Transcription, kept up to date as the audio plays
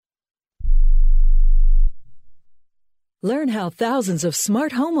Learn how thousands of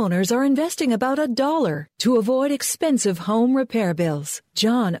smart homeowners are investing about $1 to avoid expensive home repair bills.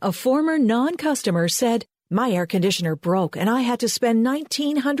 John, a former non-customer, said, "My air conditioner broke and I had to spend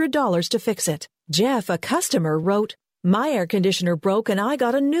 $1,900 to fix it." Jeff, a customer, wrote, "My air conditioner broke and I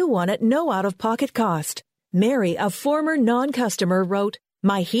got a new one at no out-of-pocket cost." Mary, a former non-customer, wrote,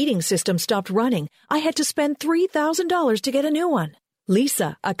 "My heating system stopped running. I had to spend $3,000 to get a new one."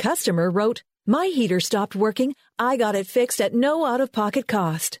 Lisa, a customer, wrote, "My heater stopped working. I got it fixed at no out-of-pocket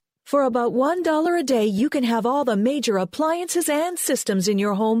cost." For about $1 a day, you can have all the major appliances and systems in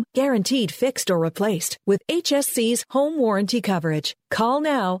your home guaranteed fixed or replaced with HSC's home warranty coverage. Call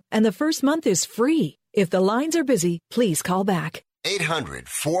now, and the first month is free. If the lines are busy, please call back.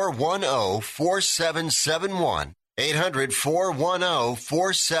 800-410-4771.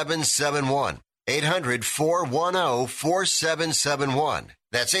 800-410-4771. 800-410-4771.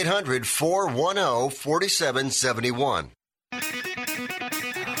 That's 800-410-4771.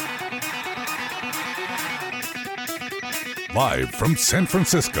 Live from San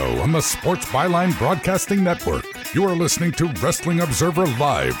Francisco on the Sports Byline Broadcasting Network, you are listening to Wrestling Observer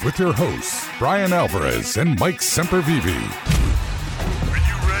Live with your hosts, Bryan Alvarez and Mike Sempervive. Are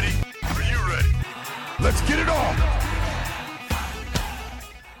you ready? Are you ready? Let's get it on!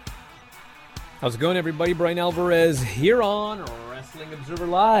 How's it going, everybody? Bryan Alvarez here on Wrestling Observer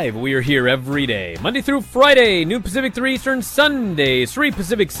Live. We are here every day, Monday through Friday, noon Pacific, 3 Eastern, Sundays, 3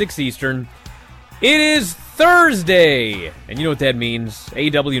 Pacific, 6 Eastern. It is Thursday, and you know what that means,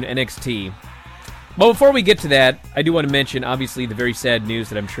 AEW and NXT. But before we get to that, I do want to mention, obviously, the very sad news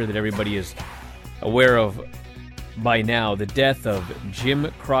that I'm sure that everybody is aware of by now, the death of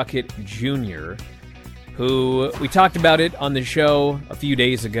Jim Crockett Jr., who we talked about it on the show a few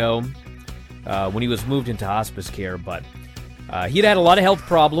days ago when he was moved into hospice care, but he'd had a lot of health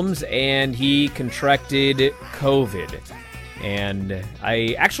problems, and he contracted COVID. And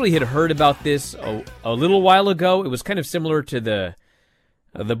I actually had heard about this a little while ago. It was kind of similar to the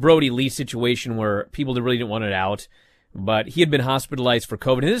Brody Lee situation where people really didn't want it out. But he had been hospitalized for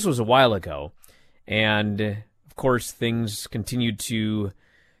COVID, and this was a while ago. And, of course, things continued to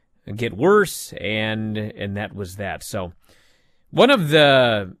get worse, and that was that. So,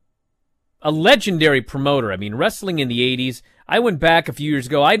 a legendary promoter. I mean, wrestling in the 80s. I went back a few years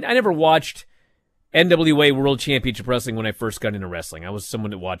ago. I never watched NWA World Championship Wrestling when I first got into wrestling. I was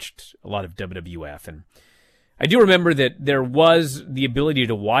someone that watched a lot of WWF, and I do remember that there was the ability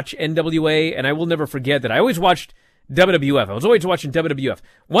to watch NWA, and I will never forget that I always watched WWF. I was always watching WWF.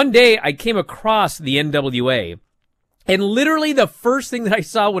 One day, I came across the NWA, and literally the first thing that I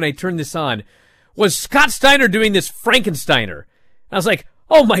saw when I turned this on was Scott Steiner doing this Frankensteiner. I was like,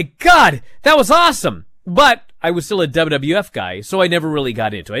 oh my God, that was awesome! But I was still a WWF guy, so I never really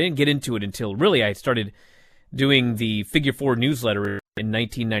got into it. I didn't get into it until really I started doing the Figure 4 newsletter in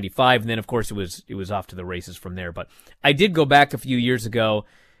 1995, and then of course it was off to the races from there. But I did go back a few years ago,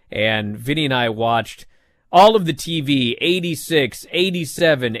 and Vinny and I watched all of the TV, 86,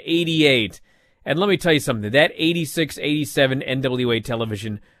 87, 88, and let me tell you something, that 86, 87 NWA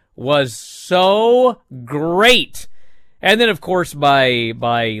television was so great. And then, of course, by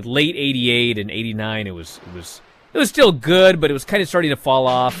late 88 and 89, it was still good, but it was kind of starting to fall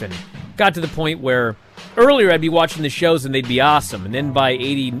off, and got to the point where earlier I'd be watching the shows and they'd be awesome, and then by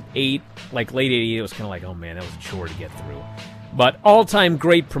 88, like late 88, it was kind of like, oh man, that was a chore to get through. But all-time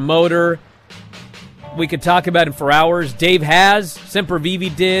great promoter. We could talk about him for hours. Dave has.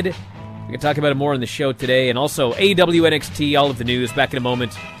 Sempervive did. We could talk about it more on the show today, and also AEW, NXT, all of the news. Back in a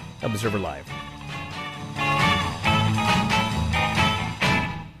moment. Observer Live.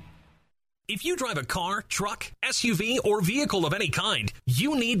 If you drive a car, truck, SUV, or vehicle of any kind,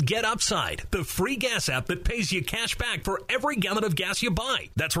 you need Get Upside, the free gas app that pays you cash back for every gallon of gas you buy.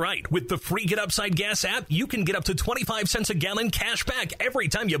 That's right. With the free Get Upside gas app, you can get up to 25 cents a gallon cash back every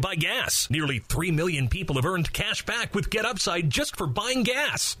time you buy gas. Nearly 3 million people have earned cash back with Get Upside just for buying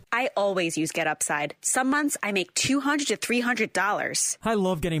gas. I always use Get Upside. Some months I make $200 to $300. I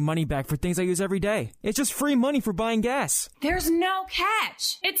love getting money back for things I use every day. It's just free money for buying gas. There's no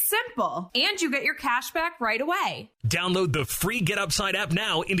catch. It's simple. And you get your cash back right away. Download the free Get Upside app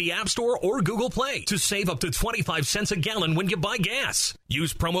now in the App Store or Google Play to save up to 25 cents a gallon when you buy gas.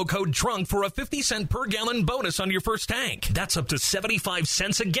 Use promo code TRUNK for a 50-cent per gallon bonus on your first tank. That's up to 75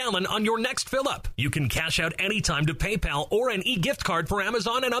 cents a gallon on your next fill-up. You can cash out anytime to PayPal or an e-gift card for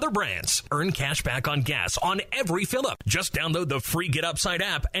Amazon and other brands. Earn cash back on gas on every fill-up. Just download the free Get Upside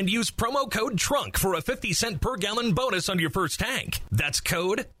app and use promo code TRUNK for a 50-cent per gallon bonus on your first tank. That's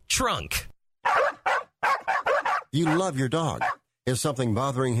code TRUNK. You love your dog. Is something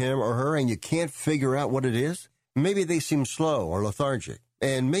bothering him or her and you can't figure out what it is? Maybe they seem slow or lethargic,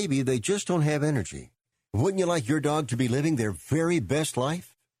 and maybe they just don't have energy. Wouldn't you like your dog to be living their very best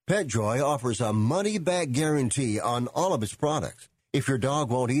life? PetJoy offers a money-back guarantee on all of its products. If your dog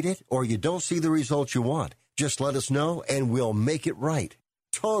won't eat it or you don't see the results you want, just let us know and we'll make it right.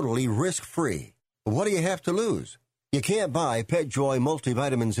 Totally risk-free. What do you have to lose? You can't buy PetJoy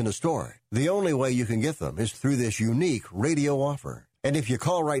multivitamins in a store. The only way you can get them is through this unique radio offer. And if you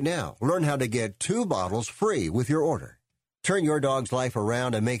call right now, learn how to get 2 bottles free with your order. Turn your dog's life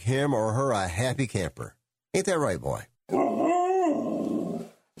around and make him or her a happy camper. Ain't that right, boy?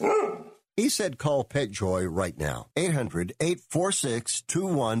 He said call PetJoy right now.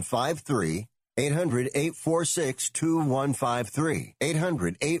 800-846-2153. 800-846-2153.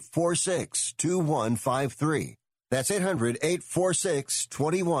 800-846-2153. That's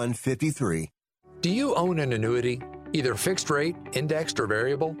 800-846-2153. Do you own an annuity, either fixed rate, indexed, or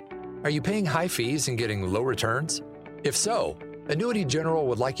variable? Are you paying high fees and getting low returns? If so, Annuity General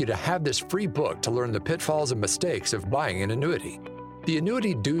would like you to have this free book to learn the pitfalls and mistakes of buying an annuity. The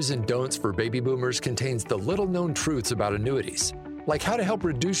Annuity Do's and Don'ts for Baby Boomers contains the little-known truths about annuities, like how to help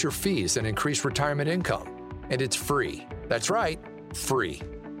reduce your fees and increase retirement income. And it's free. That's right, free.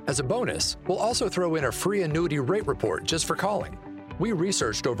 As a bonus, we'll also throw in a free annuity rate report just for calling. We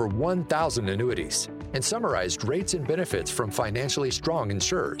researched over 1,000 annuities and summarized rates and benefits from financially strong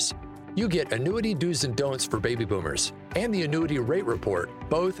insurers. You get Annuity Do's and Don'ts for Baby Boomers and the Annuity Rate Report,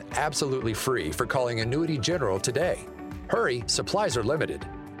 both absolutely free for calling Annuity General today. Hurry, supplies are limited.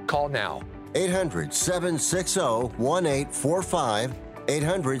 Call now. 800-760-1845.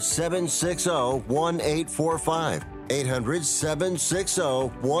 800-760-1845.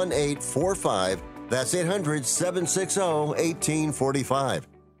 800-760-1845. That's 800-760-1845.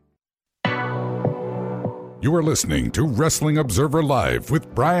 You are listening to Wrestling Observer Live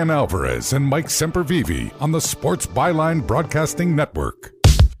with Bryan Alvarez and Mike Sempervive on the Sports Byline Broadcasting Network.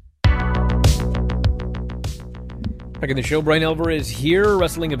 Back in the show, Bryan Alvarez here,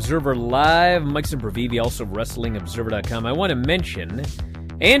 Wrestling Observer Live. Mike Sempervive, also WrestlingObserver.com. I want to mention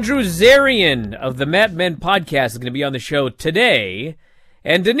Andrew Zarian of the Mat Men podcast is going to be on the show today,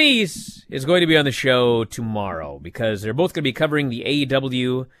 and Denise is going to be on the show tomorrow because they're both going to be covering the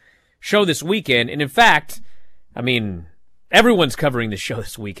AEW show this weekend. And in fact, I mean, everyone's covering the show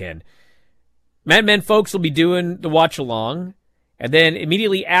this weekend. Mat Men folks will be doing the watch-along, and then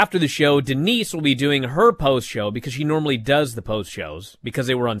immediately after the show, Denise will be doing her post-show because she normally does the post-shows because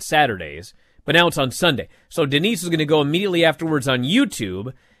they were on Saturdays. But now it's on Sunday. So Denise is going to go immediately afterwards on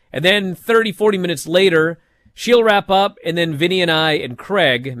YouTube, and then 30, 40 minutes later, she'll wrap up, and then Vinny and I and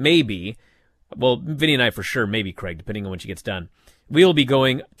Craig, maybe, well, Vinny and I for sure, maybe Craig, depending on when she gets done, we'll be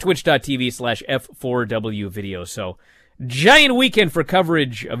going twitch.tv/F4W video. So giant weekend for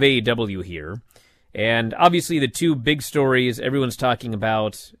coverage of AEW here. And obviously the two big stories everyone's talking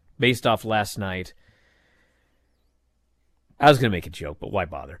about based off last night. I was going to make a joke, but why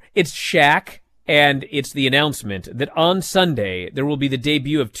bother? It's Shaq, and it's the announcement that on Sunday there will be the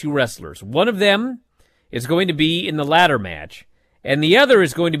debut of two wrestlers. One of them is going to be in the ladder match, and the other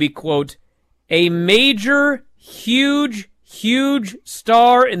is going to be, quote, a major, huge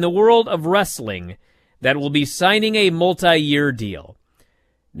star in the world of wrestling that will be signing a multi-year deal.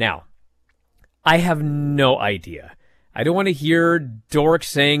 Now, I have no idea. I don't want to hear dorks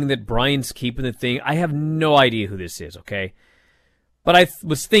saying that Bryan's keeping the thing. I have no idea who this is, okay? But I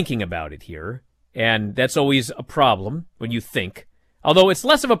was thinking about it here, and that's always a problem when you think. Although it's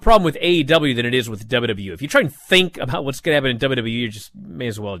less of a problem with AEW than it is with WWE. If you try and think about what's going to happen in WWE, you just may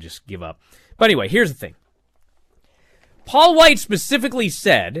as well just give up. But anyway, here's the thing. Paul White specifically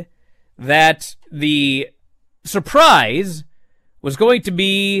said that the surprise was going to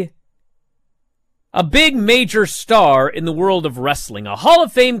be a big major star in the world of wrestling, a Hall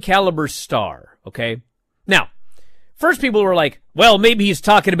of Fame caliber star, okay? Now, first people were like, well, maybe he's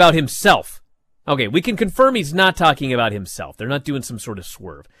talking about himself. Okay, we can confirm he's not talking about himself. They're not doing some sort of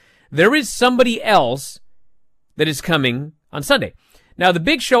swerve. There is somebody else that is coming on Sunday. Now, the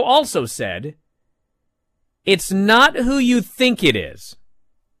Big Show also said, it's not who you think it is.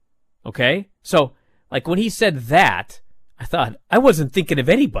 Okay? So, like when he said that, I thought, I wasn't thinking of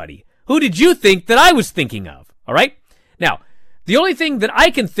anybody. Who did you think that I was thinking of? All right? Now, the only thing that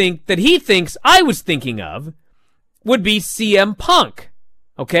I can think that he thinks I was thinking of would be CM Punk.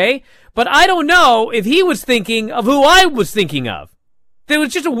 Okay? But I don't know if he was thinking of who I was thinking of. There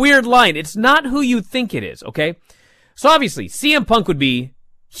was just a weird line. It's not who you think it is, okay? So obviously, CM Punk would be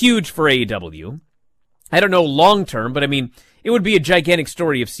huge for AEW. I don't know long term, but I mean, it would be a gigantic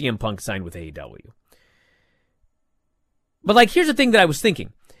story if CM Punk signed with AEW. But like, here's the thing that I was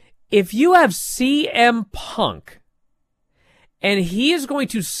thinking. if you have CM Punk and he is going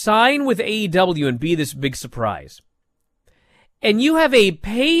to sign with AEW and be this big surprise, and you have a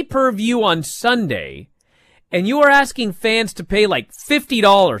pay-per-view on Sunday, and you are asking fans to pay like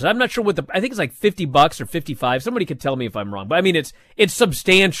 $50. I'm not sure I think it's like $50 or $55. Somebody could tell me if I'm wrong. But I mean, it's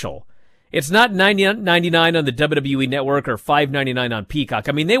substantial. It's not $99 on the WWE Network or $5.99 on Peacock.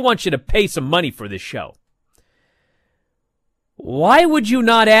 I mean, they want you to pay some money for this show. Why would you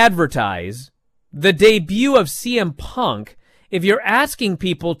not advertise the debut of CM Punk if you're asking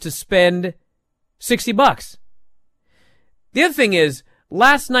people to spend $60? The other thing is,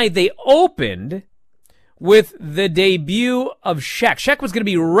 last night they opened with the debut of Shaq. Shaq was going to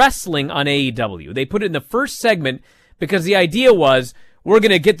be wrestling on AEW. They put it in the first segment because the idea was, we're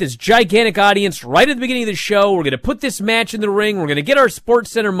going to get this gigantic audience right at the beginning of the show. We're going to put this match in the ring. We're going to get our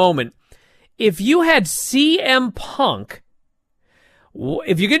Sports Center moment. If you had CM Punk,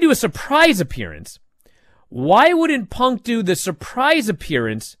 if you're going to do a surprise appearance, why wouldn't Punk do the surprise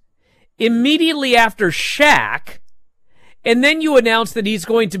appearance immediately after Shaq, and then you announce that he's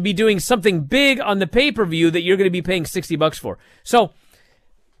going to be doing something big on the pay-per-view that you're going to be paying $60 for? So,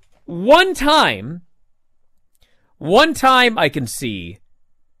 one time I can see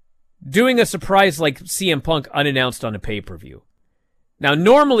doing a surprise like CM Punk unannounced on a pay-per-view. Now,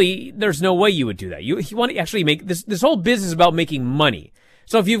 normally, there's no way you would do that. You want to actually make this whole business about making money.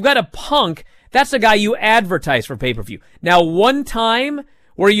 So if you've got a Punk, that's a guy you advertise for pay-per-view. Now, one time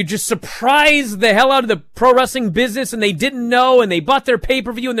where you just surprise the hell out of the pro wrestling business and they didn't know and they bought their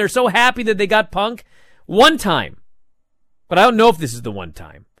pay-per-view and they're so happy that they got Punk, one time. But I don't know if this is the one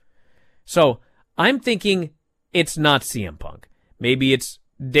time. So I'm thinking it's not CM Punk. Maybe it's,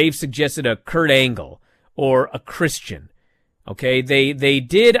 Dave suggested, a Kurt Angle or a Christian. Okay, they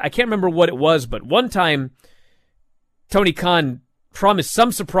did, I can't remember what it was, but one time Tony Khan promised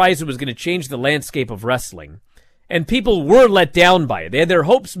some surprise that was going to change the landscape of wrestling. And people were let down by it. They had their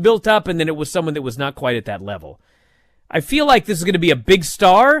hopes built up, and then it was someone that was not quite at that level. I feel like this is going to be a big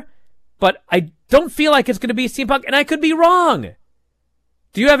star, but I don't feel like it's going to be CM Punk, and I could be wrong.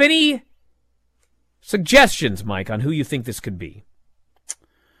 Do you have any suggestions, Mike, on who you think this could be?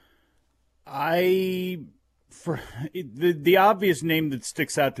 The obvious name that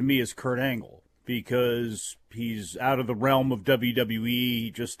sticks out to me is Kurt Angle, because he's out of the realm of WWE.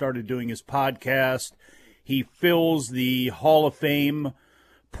 He just started doing his podcast. He fills the Hall of Fame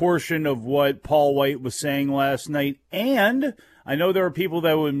portion of what Paul White was saying last night. And I know there are people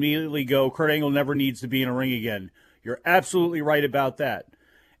that would immediately go, Kurt Angle never needs to be in a ring again. You're absolutely right about that.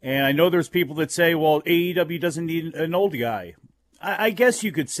 And I know there's people that say, well, AEW doesn't need an old guy. I guess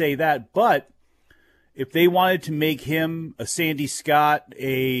you could say that, but if they wanted to make him a Sandy Scott,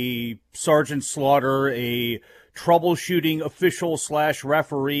 a Sergeant Slaughter, a troubleshooting official /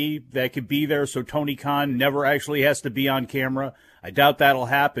 referee that could be there so Tony Khan never actually has to be on camera, I doubt that'll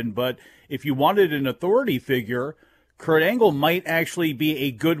happen. But if you wanted an authority figure, Kurt Angle might actually be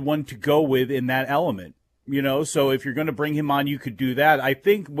a good one to go with in that element. You know, so if you're going to bring him on, you could do that. I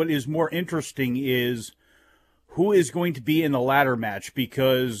think what is more interesting is who is going to be in the ladder match,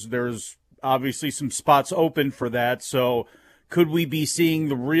 because there's obviously some spots open for that. So could we be seeing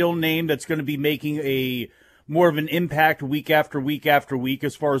the real name that's going to be making a more of an impact week after week after week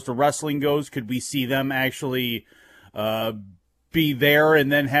as far as the wrestling goes? Could we see them actually be there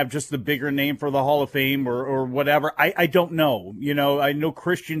and then have just the bigger name for the Hall of Fame or whatever? I don't know. You know, I know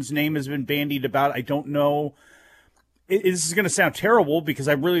Christian's name has been bandied about. I don't know. This is going to sound terrible because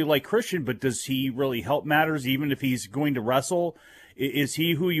I really like Christian, but does he really help matters even if he's going to wrestle? Is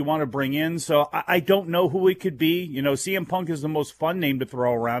he who you want to bring in? So I don't know who it could be. You know, CM Punk is the most fun name to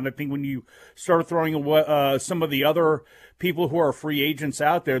throw around. I think when you start throwing some of the other people who are free agents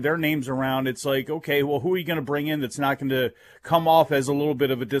out there, their names around, it's like, okay, well, who are you going to bring in that's not going to come off as a little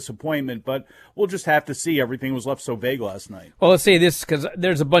bit of a disappointment? But we'll just have to see. Everything was left so vague last night. Well, let's say this, because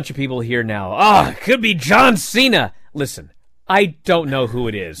there's a bunch of people here now. It could be John Cena. Listen, I don't know who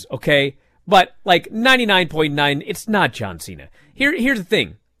it is, okay? But like 99.9, it's not John Cena. Here's the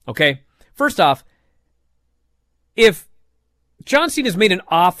thing, okay? First off, if John Cena's made an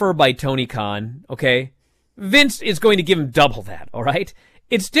offer by Tony Khan, okay, Vince is going to give him double that, all right?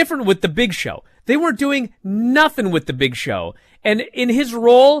 It's different with The Big Show. They weren't doing nothing with The Big Show. And in his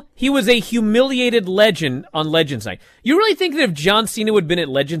role, he was a humiliated legend on Legends Night. You really think that if John Cena would have been at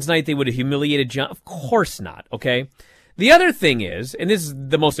Legends Night, they would have humiliated John? Of course not, okay? The other thing is, and this is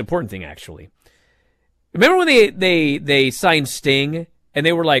the most important thing actually, remember when they signed Sting and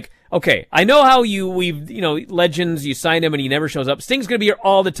they were like, okay, I know how Legends, you signed him and he never shows up. Sting's going to be here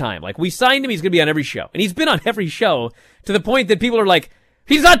all the time. Like, we signed him, he's going to be on every show. And he's been on every show to the point that people are like,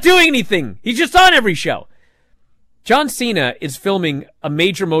 He's not doing anything. He's just on every show. John Cena is filming a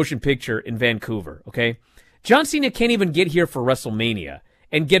major motion picture in Vancouver, okay? John Cena can't even get here for WrestleMania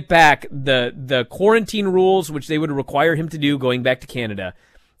and get back the quarantine rules, which they would require him to do going back to Canada.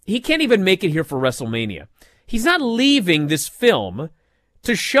 He can't even make it here for WrestleMania. He's not leaving this film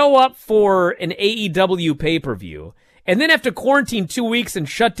to show up for an AEW pay-per-view and then have to quarantine 2 weeks and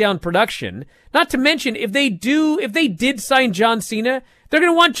shut down production. Not to mention, if they did sign John Cena, they're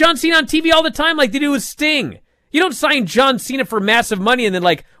going to want John Cena on TV all the time like they do with Sting. You don't sign John Cena for massive money and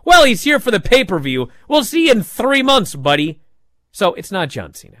then well, he's here for the pay-per-view. We'll see you in 3 months, buddy. So it's not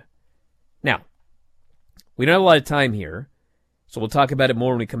John Cena. Now, we don't have a lot of time here, so we'll talk about it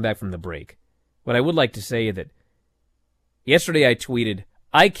more when we come back from the break. But I would like to say that yesterday I tweeted,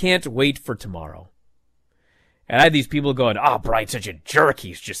 I can't wait for tomorrow. And I had these people going, Bryan's such a jerk.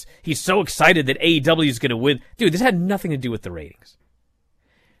 He's so excited that AEW is going to win. Dude, this had nothing to do with the ratings.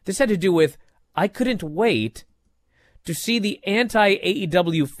 This had to do with, I couldn't wait to see the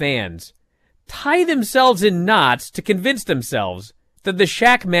anti-AEW fans tie themselves in knots to convince themselves that the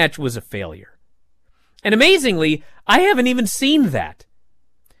Shaq match was a failure. And amazingly, I haven't even seen that.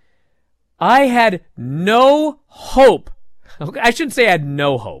 I had no hope. I shouldn't say I had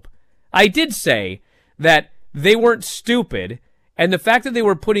no hope. I did say that they weren't stupid, and the fact that they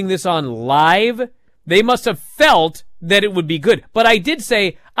were putting this on live, they must have felt that it would be good. But I did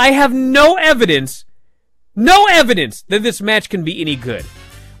say, I have no evidence that this match can be any good.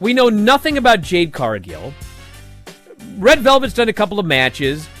 We know nothing about Jade Cargill. Red Velvet's done a couple of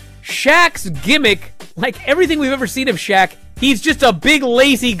matches. Shaq's gimmick, like everything we've ever seen of Shaq, he's just a big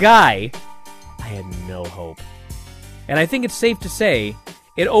lazy guy. I had no hope. And I think it's safe to say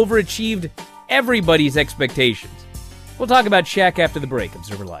it overachieved everybody's expectations. We'll talk about Shaq after the break.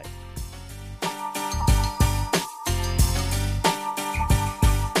 Observer Live.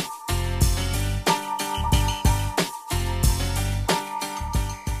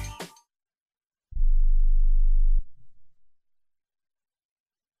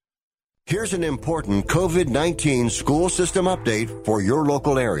 Here's an important COVID-19 school system update for your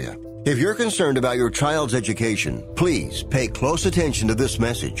local area. If you're concerned about your child's education, please pay close attention to this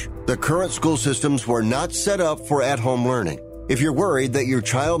message. The current school systems were not set up for at-home learning. If you're worried that your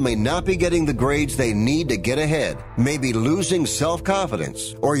child may not be getting the grades they need to get ahead, may be losing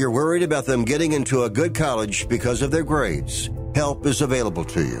self-confidence, or you're worried about them getting into a good college because of their grades, help is available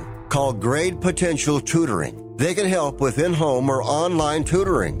to you. Call Grade Potential Tutoring. They can help with in-home or online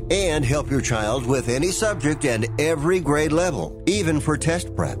tutoring and help your child with any subject and every grade level, even for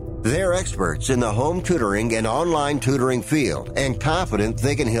test prep. They're experts in the home tutoring and online tutoring field and confident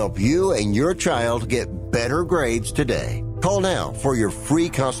they can help you and your child get better grades today. Call now for your free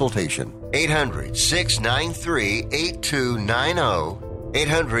consultation. 800-693-8290.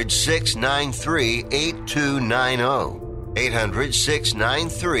 800-693-8290.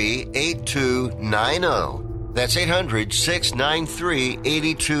 800-693-8290. That's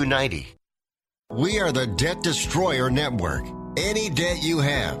 800-693-8290. We are the Debt Destroyer Network. Any debt you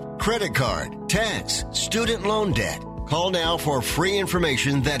have, credit card, tax, student loan debt, call now for free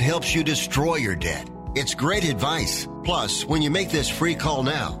information that helps you destroy your debt. It's great advice. Plus, when you make this free call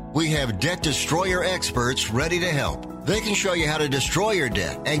now, we have Debt Destroyer experts ready to help. They can show you how to destroy your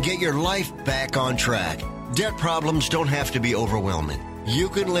debt and get your life back on track. Debt problems don't have to be overwhelming. You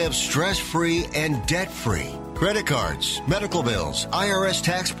can live stress-free and debt-free. Credit cards, medical bills, IRS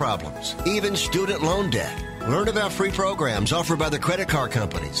tax problems, even student loan debt. Learn about free programs offered by the credit card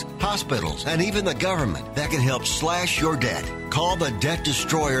companies, hospitals, and even the government that can help slash your debt. Call the Debt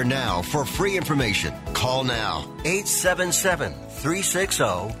Destroyer now for free information. Call now.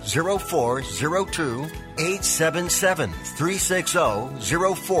 877-360-0402.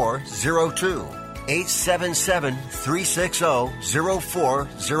 877-360-0402.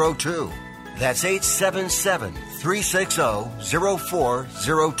 877-360-0402. That's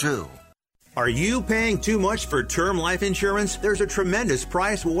 877-360-0402. Are you paying too much for term life insurance? There's a tremendous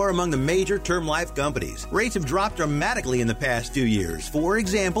price war among the major term life companies. Rates have dropped dramatically in the past few years. For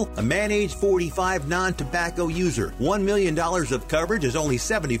example, a man age 45 non-tobacco user, $1 million of coverage is only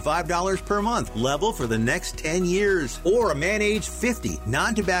 $75 per month, level for the next 10 years. Or a man age 50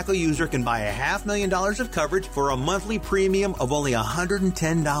 non-tobacco user can buy $500,000 of coverage for a monthly premium of only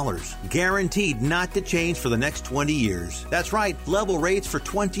 $110, guaranteed not to change for the next 20 years. That's right, level rates for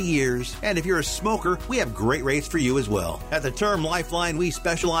 20 years. And if you're a smoker, we have great rates for you as well. At the Term Lifeline, we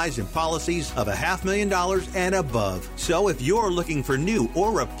specialize in policies of $500,000 and above. So if you're looking for new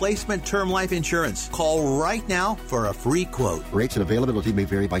or replacement term life insurance, call right now for a free quote. Rates and availability may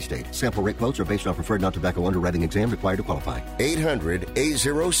vary by state. Sample rate quotes are based on preferred non-tobacco underwriting exam required to qualify.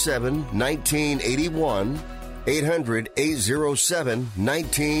 800-807-1981.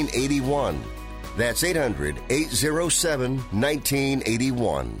 800-807-1981. That's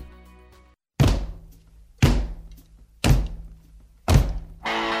 800-807-1981.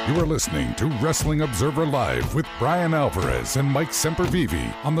 You are listening to Wrestling Observer Live with Bryan Alvarez and Mike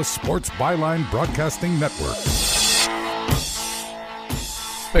Sempervive on the Sports Byline Broadcasting Network.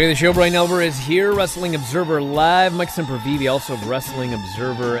 Back at the show, Bryan Alvarez here, Wrestling Observer Live. Mike Sempervive, also of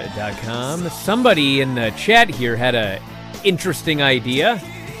WrestlingObserver.com. Somebody in the chat here had an interesting idea.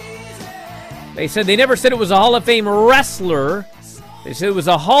 They said they never said it was a Hall of Fame wrestler. They said it was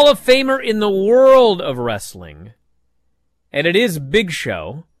a Hall of Famer in the world of wrestling. And it is Big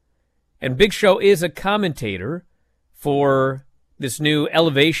Show. And Big Show is a commentator for this new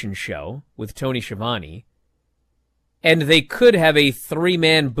Elevation show with Tony Schiavone. And they could have a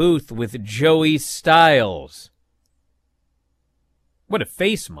three-man booth with Joey Styles. What a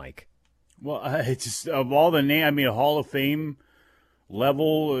face, Mike. Well, it's just, of all the names, I mean, a Hall of Fame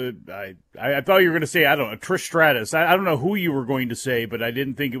level, I thought you were going to say, I don't know, Trish Stratus. I don't know who you were going to say, but I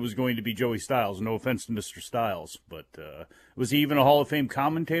didn't think it was going to be Joey Styles. No offense to Mr. Styles, but was he even a Hall of Fame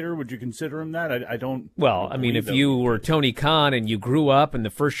commentator? Would you consider him that? I don't. Well, I mean, if you were Tony Khan and you grew up and the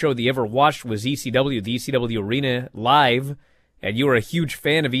first show that you ever watched was ECW, the ECW Arena Live, and you were a huge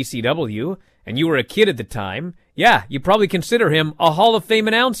fan of ECW, and you were a kid at the time, yeah, you probably consider him a Hall of Fame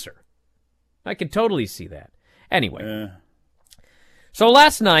announcer. I could totally see that. Anyway. So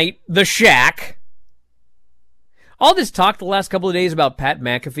last night, the Shack. All this talk the last couple of days about Pat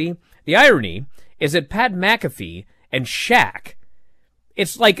McAfee, the irony is that Pat McAfee and Shaq,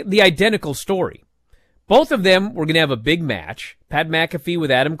 it's like the identical story. Both of them were going to have a big match, Pat McAfee with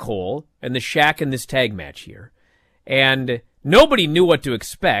Adam Cole, and the Shaq in this tag match here. And nobody knew what to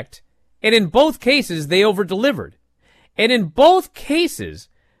expect, and in both cases, they over-delivered. And in both cases,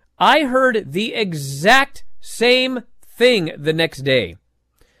 I heard the exact same thing the next day.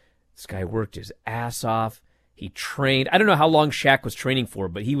 This guy worked his ass off. He trained. I don't know how long Shaq was training for,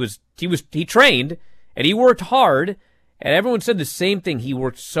 but he trained and he worked hard, and everyone said the same thing. He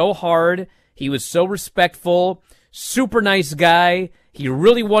worked so hard. He was so respectful, super nice guy. He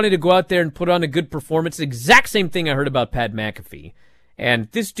really wanted to go out there and put on a good performance. The exact same thing I heard about Pat McAfee.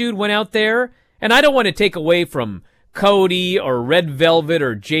 And this dude went out there, and I don't want to take away from Cody or Red Velvet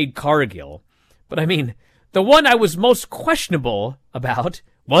or Jade Cargill, but I mean, the one I was most questionable about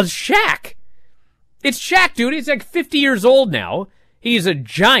was Shaq. It's Shaq, dude. He's like 50 years old now. He's a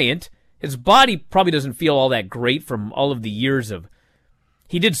giant. His body probably doesn't feel all that great from all of the years of...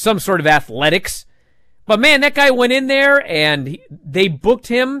 He did some sort of athletics. But man, that guy went in there and they booked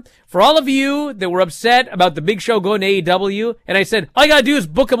him. For all of you that were upset about the Big Show going to AEW, and I said, all you gotta do is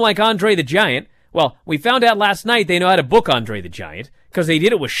book him like Andre the Giant. Well, we found out last night they know how to book Andre the Giant because they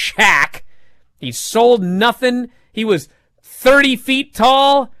did it with Shaq. He sold nothing. He was 30 feet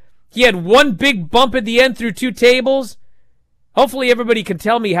tall. He had one big bump at the end through two tables. Hopefully everybody can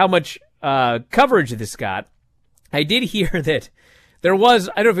tell me how much coverage this got. I did hear that there was,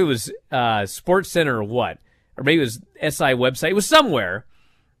 I don't know if it was Sports Center or what, or maybe it was SI website. It was somewhere,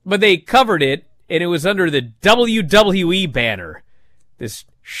 but they covered it, and it was under the WWE banner. This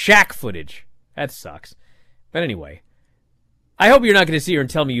Shaq footage. That sucks. But anyway, I hope you're not going to sit here and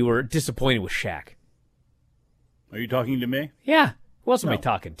tell me you were disappointed with Shaq. Are you talking to me? Yeah. Who else am I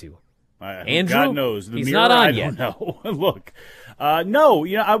talking to? Andrew? God knows. He's not on yet. I don't know. Look. No,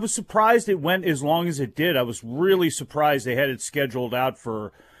 I was surprised it went as long as it did. I was really surprised they had it scheduled out for,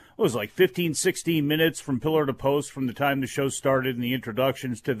 it was like 15, 16 minutes from pillar to post from the time the show started and the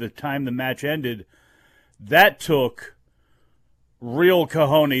introductions to the time the match ended. That took real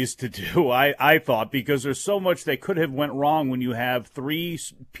cojones to do, I thought, because there's so much that could have went wrong when you have three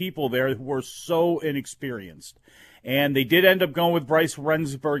people there who were so inexperienced. And they did end up going with Bryce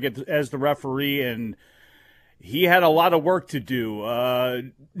Rensburg as the referee, and he had a lot of work to do.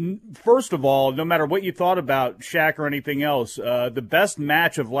 First of all, no matter what you thought about Shaq or anything else, the best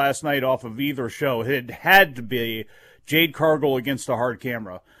match of last night off of either show had to be Jade Cargill against the hard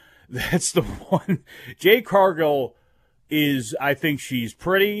camera. That's the one. Jade Cargill I think she's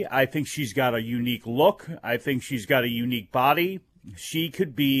pretty. I think she's got a unique look. I think she's got a unique body. She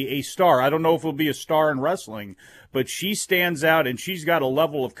could be a star. I don't know if it'll be a star in wrestling, but she stands out, and she's got a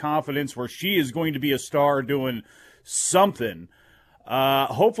level of confidence where she is going to be a star doing something.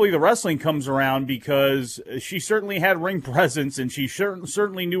 Hopefully the wrestling comes around, because she certainly had ring presence, and she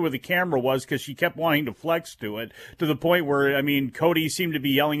certainly knew where the camera was, because she kept wanting to flex to it, to the point where, I mean, Cody seemed to be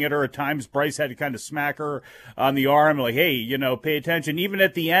yelling at her at times. Bryce had to kind of smack her on the arm, like, hey, pay attention. Even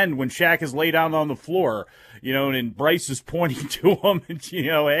at the end when Shaq is laid down on the floor, and Bryce is pointing to him, and,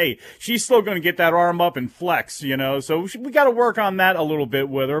 hey, she's still going to get that arm up and flex, so we got to work on that a little bit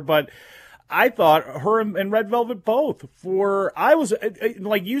with her. But I thought her and Red Velvet both. I was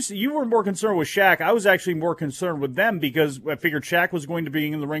like you were more concerned with Shaq. I was actually more concerned with them, because I figured Shaq was going to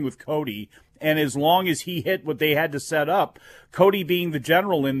be in the ring with Cody, and as long as he hit what they had to set up, Cody being the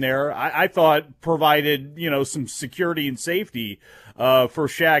general in there, I thought provided some security and safety for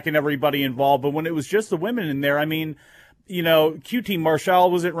Shaq and everybody involved. But when it was just the women in there, I mean, QT Marshall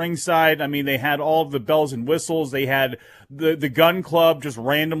was at ringside. I mean, they had all of the bells and whistles. They had the gun club just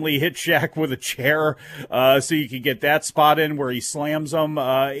randomly hit Shaq with a chair so you could get that spot in where he slams them.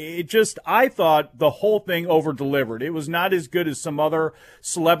 I thought the whole thing over-delivered. It was not as good as some other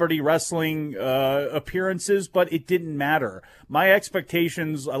celebrity wrestling appearances, but it didn't matter. My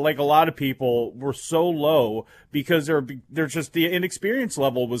expectations, like a lot of people, were so low because they're just the inexperience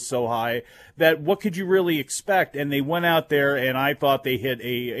level was so high that what could you really expect? And they went out there, and I thought they hit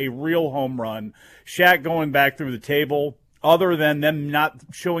a real home run. Shaq going back through the table, other than them not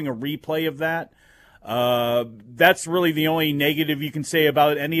showing a replay of that, that's really the only negative you can say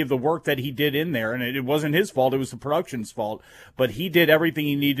about any of the work that he did in there. And it wasn't his fault. It was the production's fault. But he did everything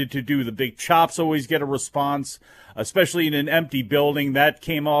he needed to do. The big chops always get a response, especially in an empty building. That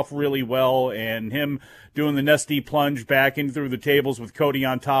came off really well. And him doing the Nesty plunge back in through the tables with Cody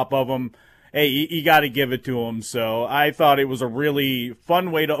on top of him. Hey, you got to give it to him. So I thought it was a really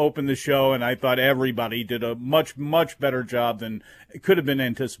fun way to open the show, and I thought everybody did a much, much better job than it could have been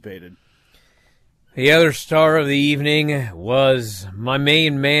anticipated. The other star of the evening was my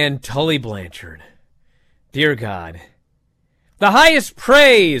main man, Tully Blanchard. Dear God. The highest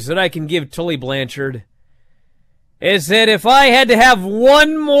praise that I can give Tully Blanchard is that if I had to have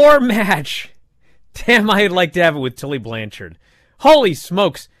one more match, damn, I'd like to have it with Tully Blanchard. Holy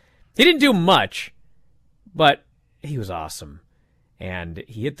smokes. He didn't do much, but he was awesome. And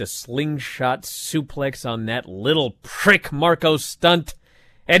he hit the slingshot suplex on that little prick Marco Stunt.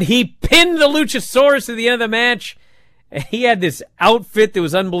 And he pinned the Luchasaurus at the end of the match. And he had this outfit that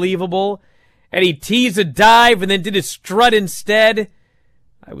was unbelievable. And he teased a dive and then did a strut instead.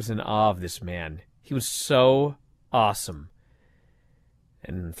 I was in awe of this man. He was so awesome.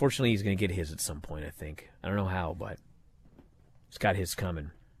 And unfortunately, he's going to get his at some point, I think. I don't know how, but he's got his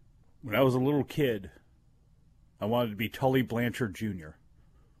coming. When I was a little kid, I wanted to be Tully Blanchard Jr.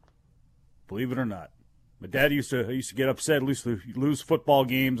 Believe it or not. My dad used to get upset, lose football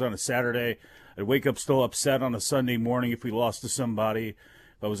games on a Saturday. I'd wake up still upset on a Sunday morning if we lost to somebody.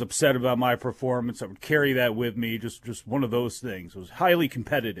 If I was upset about my performance, I would carry that with me, just one of those things. It was highly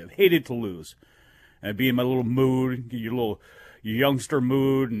competitive, hated to lose. And I'd be in my little mood, your youngster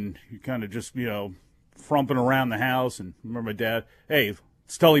mood, and you kind of just, frumping around the house. And I remember my dad, hey,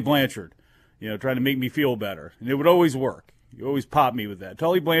 it's Tully Blanchard, trying to make me feel better. And it would always work. You always pop me with that.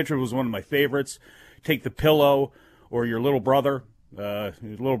 Tully Blanchard was one of my favorites. Take the pillow or your little brother. Your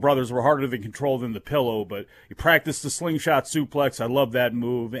little brothers were harder to control than the pillow, but you practice the slingshot suplex. I love that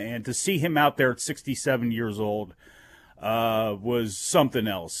move. And to see him out there at 67 years old was something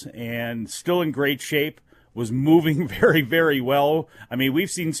else. And still in great shape. Was moving very, very well. I mean, we've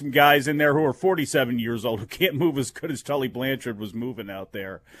seen some guys in there who are 47 years old who can't move as good as Tully Blanchard was moving out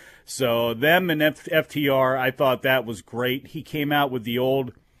there. So them and FTR, I thought that was great. He came out with the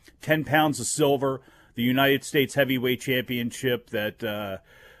old 10 pounds of silver, the United States Heavyweight Championship that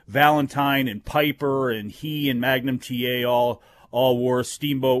Valentine and Piper and he and Magnum TA all wore.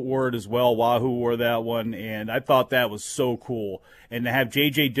 Steamboat wore it as well. Wahoo wore that one. And I thought that was so cool. And to have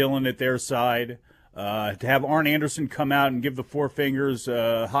J.J. Dillon at their side, to have Arn Anderson come out and give the four fingers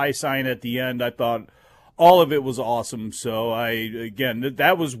high sign at the end, I thought all of it was awesome. So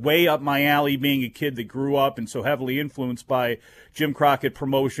that was way up my alley, being a kid that grew up and so heavily influenced by Jim Crockett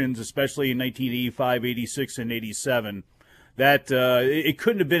Promotions, especially in 1985, 86, and 87. That it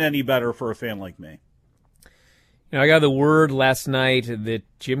couldn't have been any better for a fan like me. I got the word last night that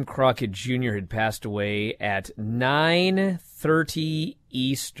Jim Crockett Jr. had passed away at 9:30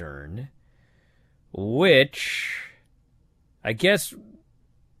 Eastern. Which, I guess,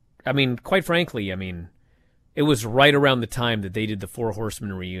 quite frankly, it was right around the time that they did the Four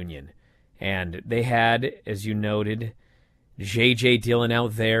Horsemen reunion. And they had, as you noted, J.J. Dillon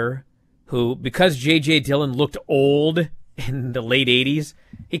out there, who, because J.J. Dillon looked old in the late 80s,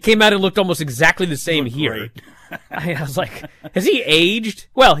 he came out and looked almost exactly the same here. I was like, has he aged?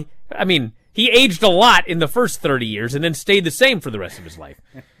 Well, I mean, he aged a lot in the first 30 years and then stayed the same for the rest of his life.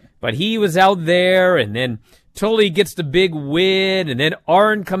 But he was out there, and then Tully gets the big win, and then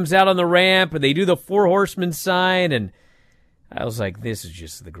Arn comes out on the ramp, and they do the Four Horsemen sign, and I was like, this is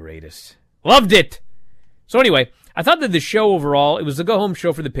just the greatest. Loved it! So anyway, I thought that the show overall, it was a go-home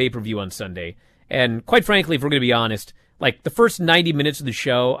show for the pay-per-view on Sunday, and quite frankly, if we're going to be honest, like the first 90 minutes of the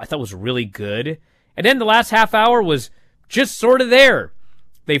show I thought was really good, and then the last half hour was just sort of there.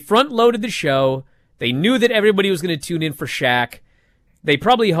 They front-loaded the show. They knew that everybody was going to tune in for Shaq. They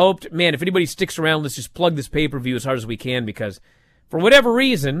probably hoped, man, if anybody sticks around, let's just plug this pay-per-view as hard as we can, because for whatever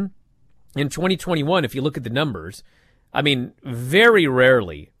reason, in 2021, if you look at the numbers, I mean, very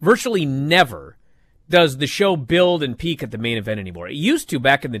rarely, virtually never, does the show build and peak at the main event anymore. It used to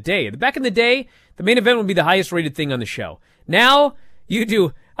back in the day. Back in the day, the main event would be the highest rated thing on the show. Now, you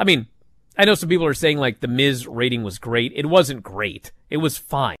do, I mean, I know some people are saying, like, the Miz rating was great. It wasn't great. It was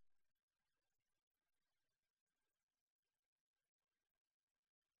fine.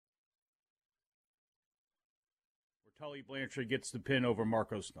 Tully Blanchard gets the pin over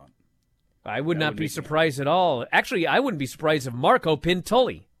Marco Stunt. I would not be surprised at all. Actually, I wouldn't be surprised if Marco pinned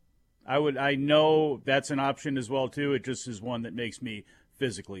Tully. I know that's an option as well, too. It just is one that makes me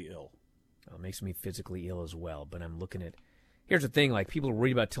physically ill. Oh, it makes me physically ill as well, but I'm looking at... Here's the thing, like, people are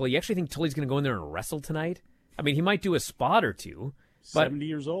worried about Tully. You actually think Tully's going to go in there and wrestle tonight? I mean, he might do a spot or two. But 70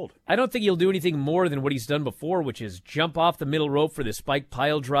 years old. I don't think he'll do anything more than what he's done before, which is jump off the middle rope for the spike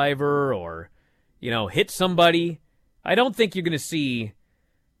pile driver or, hit somebody. I don't think you're going to see,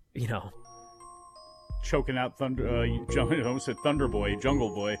 choking out Thunder. I almost said Thunder Boy,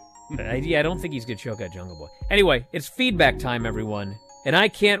 Jungle Boy. I don't think he's going to choke out Jungle Boy. Anyway, it's feedback time, everyone, and I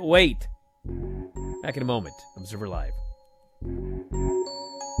can't wait. Back in a moment. Observer Live.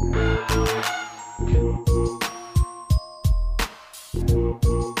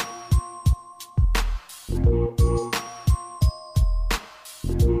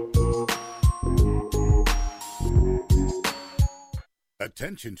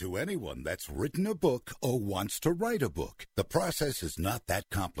 Attention to anyone that's written a book or wants to write a book. The process is not that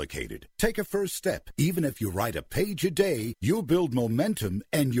complicated. Take a first step. Even if you write a page a day, you'll build momentum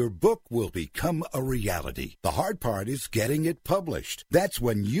and your book will become a reality. The hard part is getting it published. That's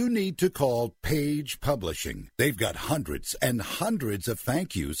when you need to call Page Publishing. They've got hundreds and hundreds of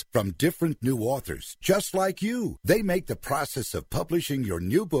thank yous from different new authors, just like you. They make the process of publishing your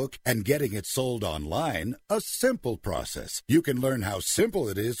new book and getting it sold online a simple process. You can learn how simple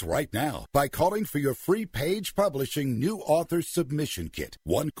it is right now by calling for your free Page Publishing new author submission kit.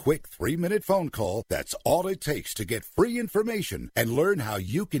 One quick 3-minute phone call, that's all it takes to get free information and learn how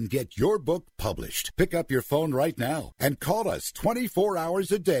you can get your book published. Pick up your phone right now and call us 24 hours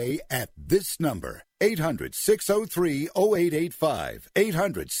a day at this number. 800-603-0885.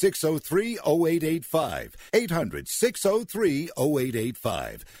 800-603-0885.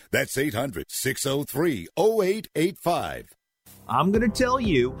 800-603-0885. That's 800-603-0885. I'm going to tell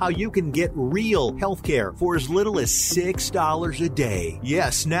you how you can get real health care for as little as $6 a day.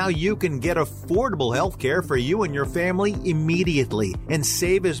 Yes, now you can get affordable health care for you and your family immediately and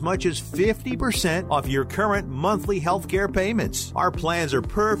save as much as 50% off your current monthly health care payments. Our plans are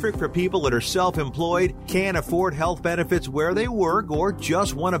perfect for people that are self-employed, can't afford health benefits where they work, or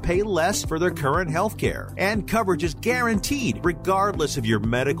just want to pay less for their current health care. And coverage is guaranteed regardless of your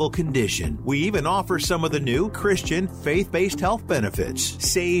medical condition. We even offer some of the new Christian faith-based health benefits.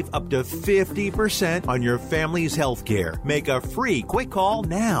 Save up to 50% on your family's health care. Make a free quick call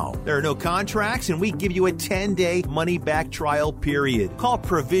now. There are no contracts, and we give you a 10-day money-back trial period. Call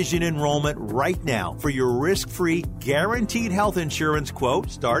Provision Enrollment right now for your risk-free, guaranteed health insurance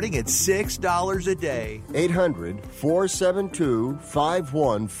quote starting at $6 a day.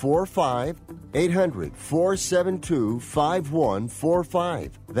 800-472-5145.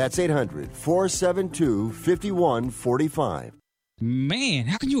 800-472-5145. That's 800-472-5145. Man,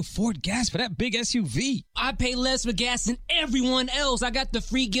 how can you afford gas for that big SUV? I pay less for gas than everyone else. I got the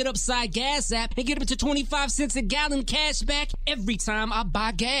free Get Upside Gas app and get up to 25 cents a gallon cash back every time I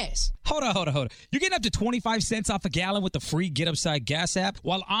buy gas. Hold on. You're getting up to 25 cents off a gallon with the free Get Upside Gas app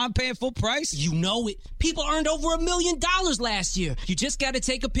while I'm paying full price? You know it. People earned over $1 million last year. You just got to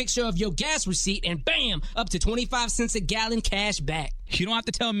take a picture of your gas receipt and bam, up to 25 cents a gallon cash back. You don't have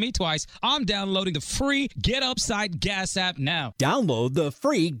to tell me twice. I'm downloading the free Get Upside Gas app now. Download the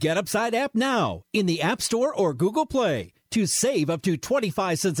free Get Upside app now in the App Store or Google Play. to save up to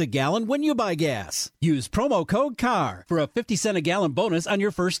 25 cents a gallon when you buy gas. Use promo code CAR for a 50-cent a gallon bonus on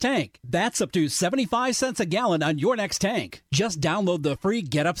your first tank. That's up to 75 cents a gallon on your next tank. Just download the free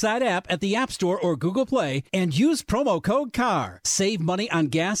Get Upside app at the App Store or Google Play and use promo code CAR. Save money on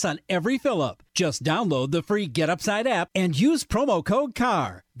gas on every fill-up. Just download the free Get Upside app and use promo code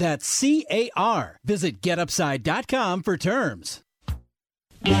CAR. That's C-A-R. Visit GetUpside.com for terms.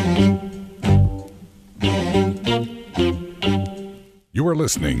 You are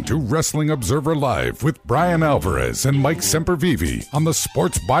listening to Wrestling Observer Live with Bryan Alvarez and Mike Sempervive on the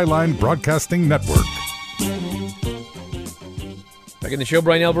Sports Byline Broadcasting Network. Back in the show,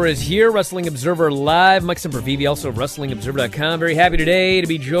 Bryan Alvarez here, Wrestling Observer Live. Mike Sempervive, also WrestlingObserver.com. Very happy today to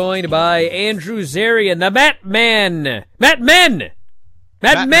be joined by Andrew Zarian, the Matt Men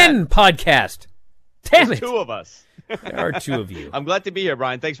podcast. Damn There's it. two of us. There are two of you. I'm glad to be here,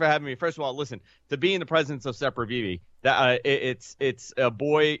 Bryan. Thanks for having me. First of all, listen, to be in the presence of Sempervive, that it's a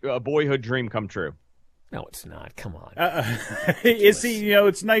boyhood dream come true. No, it's not. Come on.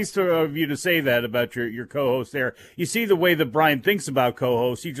 It's nice of you to say that about your co-host there. You see the way that Bryan thinks about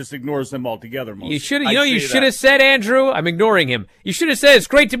co-hosts, he just ignores them altogether. You should have said, Andrew, I'm ignoring him. You should have said it's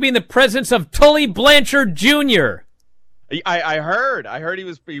great to be in the presence of Tully Blanchard Jr. I heard he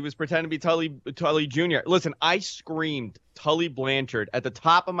was pretending to be Tully Jr. Listen, I screamed Tully Blanchard at the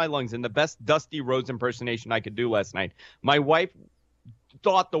top of my lungs in the best Dusty Rhodes impersonation I could do last night. My wife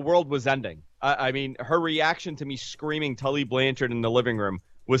thought the world was ending. I mean, her reaction to me screaming Tully Blanchard in the living room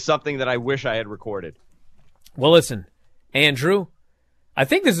was something that I wish I had recorded. Well, listen, Andrew, I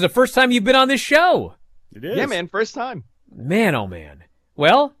think this is the first time you've been on this show. It is. Yeah, man, first time. Man, oh man.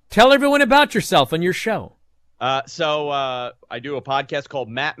 Well, tell everyone about yourself and your show. So I do a podcast called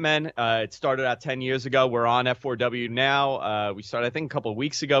Matt Men. It started out 10 years ago. We're on F4W now. We started, I think, a couple of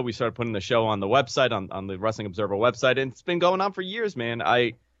weeks ago. We started putting the show on the website, on the Wrestling Observer website, and it's been going on for years, man.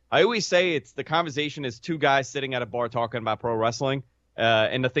 I always say the conversation is two guys sitting at a bar talking about pro wrestling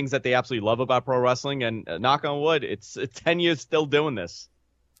and the things that they absolutely love about pro wrestling. And knock on wood, it's 10 years still doing this.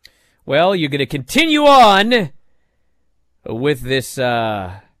 Well, you're going to continue on with this.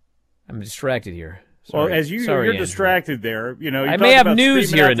 I'm distracted here. Sorry. Well, as you're distracted there, I may have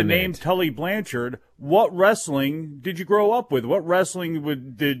news here in a minute. Name Tully Blanchard. What wrestling did you grow up with? What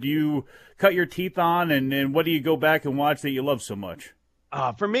wrestling did you cut your teeth on, and what do you go back and watch that you love so much?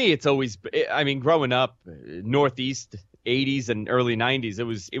 For me, it's always. I mean, growing up, Northeast '80s and early '90s, it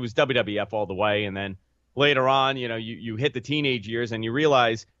was WWF all the way, and then later on, you hit the teenage years and you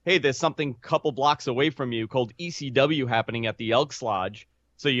realize, hey, there's something a couple blocks away from you called ECW happening at the Elks Lodge.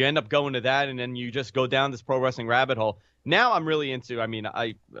 So you end up going to that, and then you just go down this pro wrestling rabbit hole. Now I'm really into. I mean,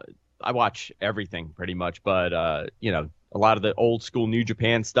 I watch everything pretty much, but a lot of the old school New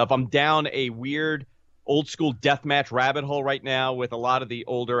Japan stuff. I'm down a weird old school deathmatch rabbit hole right now with a lot of the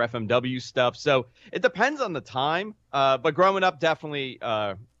older FMW stuff. So it depends on the time. But growing up, definitely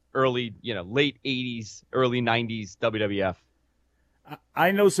early, late 80s, early 90s WWF.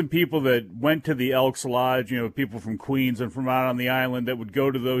 I know some people that went to the Elks Lodge, people from Queens and from out on the island that would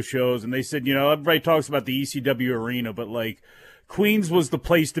go to those shows, and they said, everybody talks about the ECW arena, but Queens was the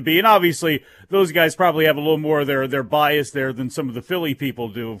place to be. And obviously those guys probably have a little more of their bias there than some of the Philly people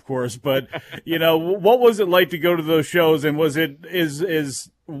do, of course. But, what was it like to go to those shows, and was it as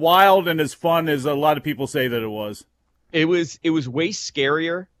wild and as fun as a lot of people say that it was? It was way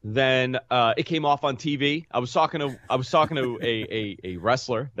scarier than it came off on TV. I was talking to a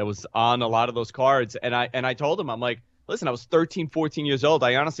wrestler that was on a lot of those cards, and I told him, I'm like, listen, I was 13, 14 years old.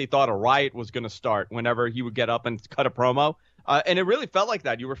 I honestly thought a riot was going to start whenever he would get up and cut a promo, and it really felt like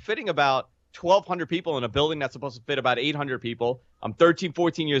that. You were fitting about 1,200 people in a building that's supposed to fit about 800 people. I'm 13,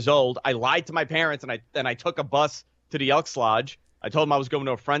 14 years old. I lied to my parents, and I took a bus to the Elks Lodge. I told him I was going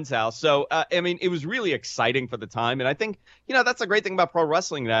to a friend's house. So, it was really exciting for the time. And I think, that's the great thing about pro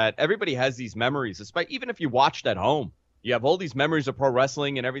wrestling, that everybody has these memories, even if you watched at home. You have all these memories of pro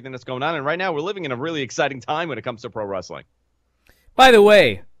wrestling and everything that's going on. And right now we're living in a really exciting time when it comes to pro wrestling. By the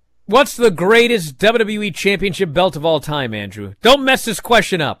way, what's the greatest WWE championship belt of all time, Andrew? Don't mess this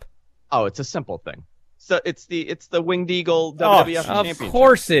question up. Oh, it's a simple thing. So it's the Winged Eagle WWF Championship. Of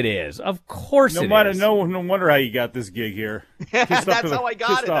course it is. Of course it is. No wonder how you got this gig here. That's how I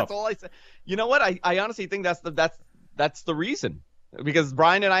got it. That's all I said. You know what? I honestly think that's the reason. Because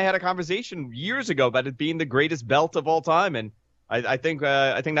Bryan and I had a conversation years ago about it being the greatest belt of all time, and I think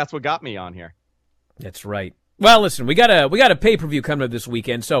that's what got me on here. That's right. Well, listen, we got a pay-per-view coming up this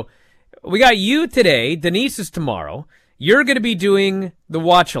weekend, so we got you today. Denise is tomorrow. You're going to be doing the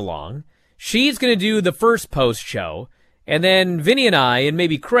watch-along. She's going to do the first post-show, and then Vinny and I and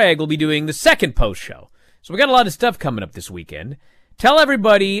maybe Craig will be doing the second post-show. So we got a lot of stuff coming up this weekend. Tell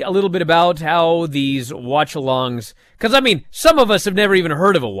everybody a little bit about how these watch-alongs, because, some of us have never even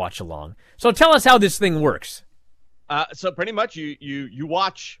heard of a watch-along. So tell us how this thing works. So pretty much you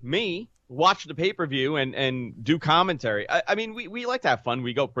watch me, watch the pay-per-view, and do commentary. We like to have fun.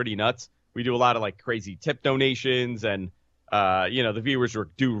 We go pretty nuts. We do a lot of, crazy tip donations, and, the viewers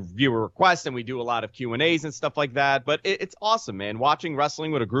do viewer requests, and we do a lot of Q&As and stuff like that. But it's awesome, man. Watching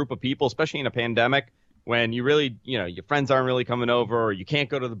wrestling with a group of people, especially in a pandemic, when you really, your friends aren't really coming over, or you can't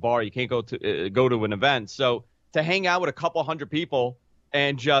go to the bar, you can't go to an event. So to hang out with a couple hundred people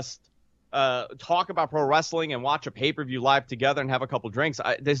and just talk about pro wrestling and watch a pay-per-view live together and have a couple drinks,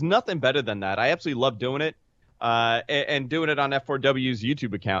 there's nothing better than that. I absolutely love doing it, and doing it on F4W's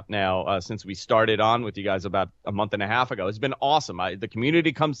YouTube account now, since we started on with you guys about a month and a half ago. It's been awesome. The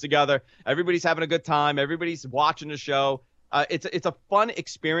community comes together. Everybody's having a good time. Everybody's watching the show. It's a fun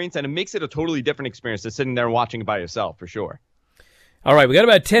experience, and it makes it a totally different experience than sitting there and watching it by yourself, for sure. All right, we got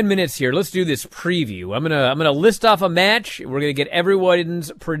about 10 minutes here. Let's do this preview. I'm gonna list off a match. We're gonna get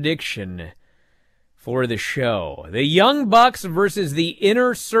everyone's prediction for the show. The Young Bucks versus the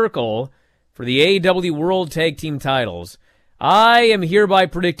Inner Circle for the AEW World Tag Team titles. I am hereby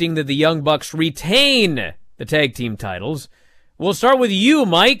predicting that the Young Bucks retain the tag team titles. We'll start with you,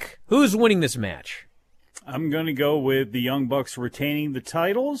 Mike. Who's winning this match? I'm going to go with the Young Bucks retaining the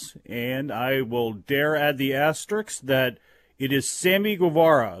titles, and I will dare add the asterisk that it is Sammy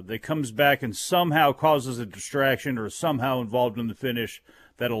Guevara that comes back and somehow causes a distraction or somehow involved in the finish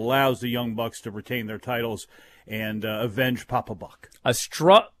that allows the Young Bucks to retain their titles and avenge Papa Buck. A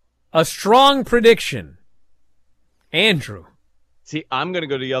strong prediction. Andrew. See, I'm going to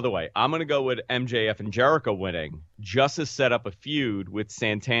go the other way. I'm going to go with MJF and Jericho winning, just to set up a feud with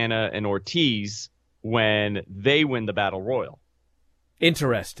Santana and Ortiz when they win the Battle Royal.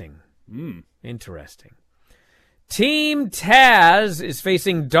 Interesting. Interesting. Team Taz is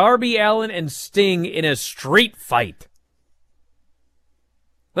facing Darby Allin and Sting in a street fight.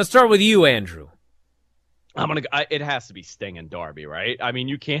 Let's start with you, Andrew. It has to be Sting and Darby, right?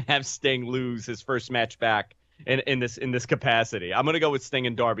 You can't have Sting lose his first match back in this capacity. I'm gonna go with Sting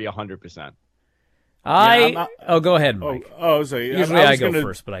and Darby 100%. Go ahead, Mike. Sorry. Usually I go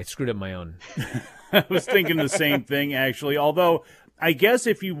first, but I screwed up my own. I was thinking the same thing, actually. Although, I guess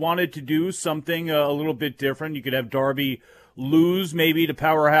if you wanted to do something a little bit different, you could have Darby lose maybe to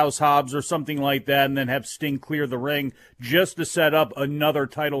Powerhouse Hobbs or something like that, and then have Sting clear the ring just to set up another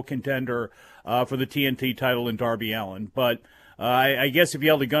title contender for the TNT title in Darby Allin. But I guess if you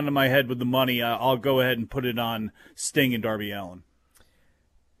held a gun to my head with the money, I'll go ahead and put it on Sting and Darby Allin.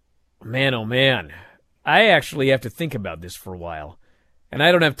 Man, oh man. I actually have to think about this for a while. And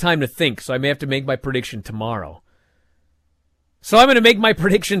I don't have time to think, so I may have to make my prediction tomorrow. So I'm going to make my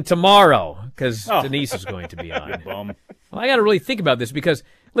prediction tomorrow, because Denise is going to be on. Bum. Well, I got to really think about this, because,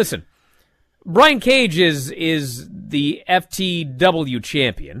 listen, Brian Cage is the FTW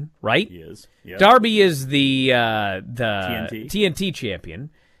champion, right? He is. Yep. Darby is the TNT champion.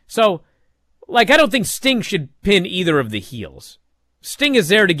 So, I don't think Sting should pin either of the heels. Sting is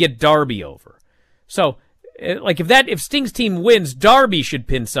there to get Darby over. So, if Sting's team wins, Darby should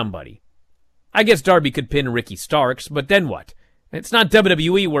pin somebody. I guess Darby could pin Ricky Starks, but then what? It's not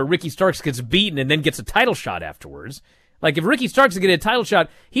WWE where Ricky Starks gets beaten and then gets a title shot afterwards. If Ricky Starks gets a title shot,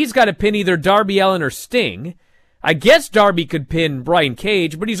 he's got to pin either Darby Allin or Sting. I guess Darby could pin Brian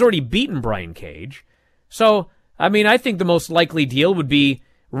Cage, but he's already beaten Brian Cage. So, I think the most likely deal would be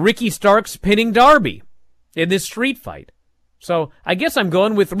Ricky Starks pinning Darby in this street fight. So, I guess I'm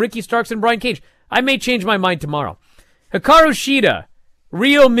going with Ricky Starks and Brian Cage. I may change my mind tomorrow. Hikaru Shida,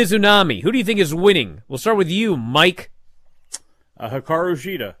 Ryo Mizunami. Who do you think is winning? We'll start with you, Mike. Hikaru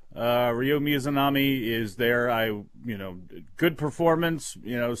Shida. Ryo Mizunami is there. Good performance,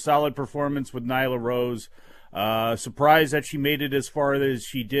 solid performance with Nyla Rose. Surprised that she made it as far as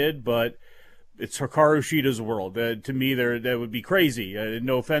she did, but it's Hikaru Shida's world. To me, that would be crazy.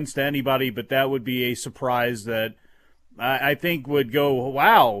 No offense to anybody, but that would be a surprise that I think would go,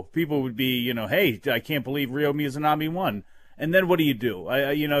 wow. People would be, hey, I can't believe Ryo Mizunami won. And then what do?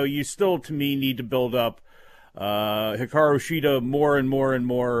 You still, to me, need to build up Hikaru Shida more and more and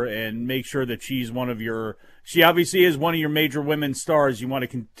more, and make sure that she obviously is one of your major women's stars. You want to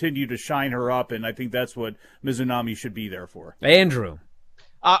continue to shine her up, and I think that's what Mizunami should be there for. Andrew.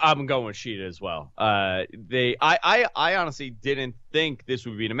 I'm going with Shida as well. I honestly didn't think this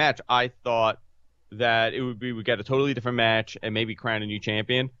would be the match. I thought that we get a totally different match and maybe crown a new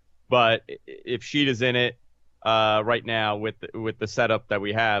champion. But if Shida's in it right now with the setup that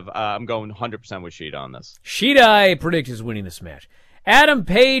we have, I'm going 100% with Shida on this. Shida, I predict, is winning this match. Adam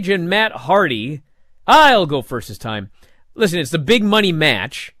Page and Matt Hardy I'll go first this time. Listen, it's the big money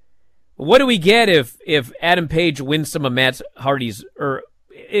match. What do we get if Adam Page wins some of Matt Hardy's, or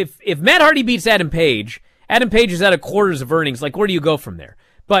if Matt Hardy beats Adam Page is at a quarters of earnings. Like, where do you go from there?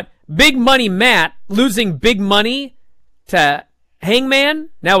 But big money Matt losing big money to Hangman,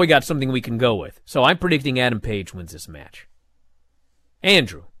 now we got something we can go with. So I'm predicting Adam Page wins this match.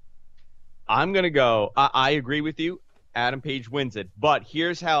 Andrew. I'm going to go, I agree with you. Adam Page wins it. But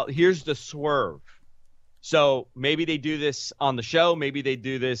here's the swerve. So maybe they do this on the show. Maybe they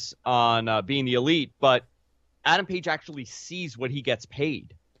do this on Being the Elite. But Adam Page actually sees what he gets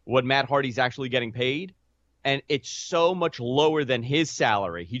paid, what Matt Hardy's actually getting paid. And it's so much lower than his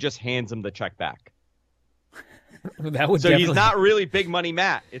salary. He just hands him the check back. That would so he's not really big money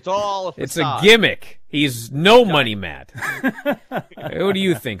Matt. It's all a facade. It's a gimmick. He's no money Matt. What do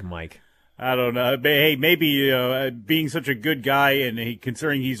you think, Mike? I don't know. Hey, maybe being such a good guy and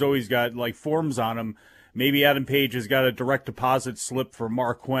considering he's always got like forms on him, maybe Adam Page has got a direct deposit slip for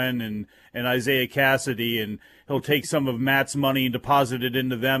Mark Quinn and Isaiah Cassidy, and he'll take some of Matt's money and deposit it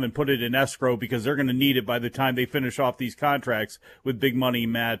into them and put it in escrow because they're going to need it by the time they finish off these contracts with big money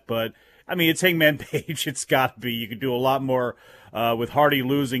Matt. But I mean, it's Hangman Page. It's got to be. You could do a lot more with Hardy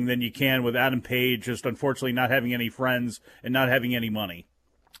losing than you can with Adam Page, just unfortunately not having any friends and not having any money.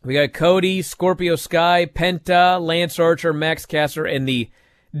 We got Cody, Scorpio Sky, Penta, Lance Archer, Max Caster, and the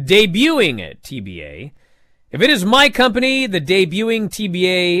debuting TBA. If it is my company, the debuting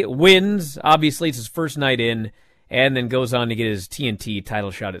TBA wins. Obviously, it's his first night in, and then goes on to get his TNT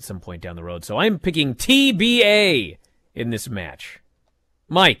title shot at some point down the road. So I'm picking TBA in this match.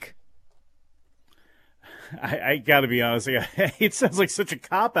 Mike. I got to be honest. It sounds like such a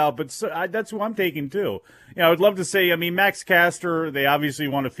cop-out, but that's who I'm taking, too. I would love to say, Max Caster, they obviously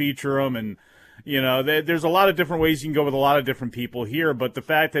want to feature him, and, there's a lot of different ways you can go with a lot of different people here, but the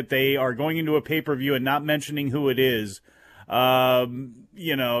fact that they are going into a pay-per-view and not mentioning who it is, to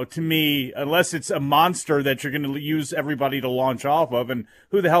me, unless it's a monster that you're going to use everybody to launch off of, and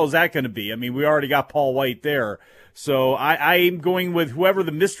who the hell is that going to be? We already got Paul White there. So I'm going with whoever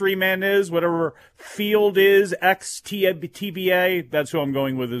the mystery man is, whatever Field is, TBA, that's who I'm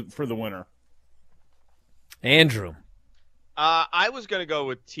going with for the winner. Andrew. I was going to go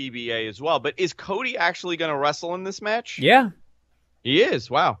with TBA as well, but is Cody actually going to wrestle in this match? Yeah. He is,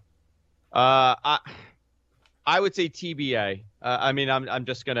 wow. I would say TBA. I'm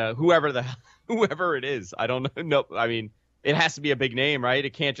just going to, whoever it is, I don't know. No, it has to be a big name, right?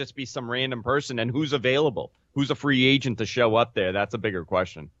 It can't just be some random person, and who's available? Who's a free agent to show up there? That's a bigger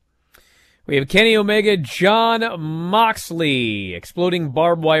question. We have Kenny Omega, Jon Moxley. Exploding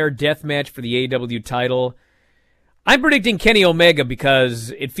barbed wire death match for the AEW title. I'm predicting Kenny Omega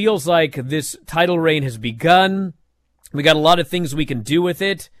because it feels like this title reign has begun. We got a lot of things we can do with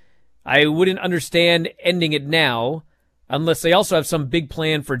it. I wouldn't understand ending it now unless they also have some big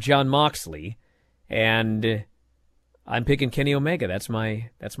plan for Jon Moxley. And I'm picking Kenny Omega. That's my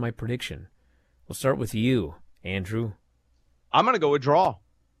prediction. We'll start with you, Andrew. I'm going to go a draw.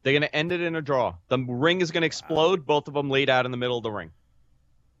 They're going to end it in a draw. The ring is going to explode, both of them laid out in the middle of the ring.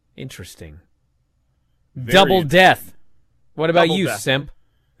 Interesting. Double death. What about you, Semp?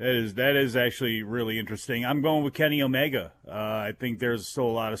 That is actually really interesting. I'm going with Kenny Omega. I think there's still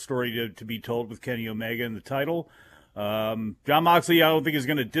a lot of story to be told with Kenny Omega in the title. Jon Moxley, I don't think is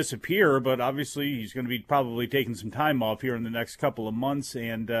going to disappear, but obviously he's going to be probably taking some time off here in the next couple of months.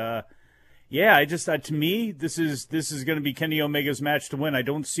 And to me, this is going to be Kenny Omega's match to win. I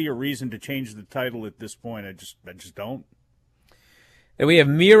don't see a reason to change the title at this point. I just don't. Then we have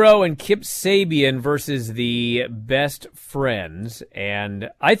Miro and Kip Sabian versus the Best Friends, and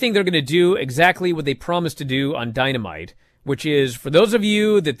I think they're going to do exactly what they promised to do on Dynamite, which is, for those of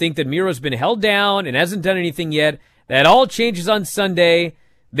you that think that Miro's been held down and hasn't done anything yet, that all changes on Sunday.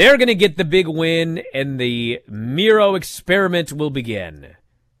 They're going to get the big win, and the Miro experiment will begin.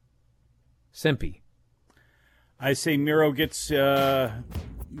 Sempi. I say Miro gets, I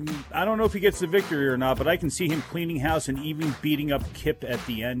don't know if he gets the victory or not, but I can see him cleaning house and even beating up Kip at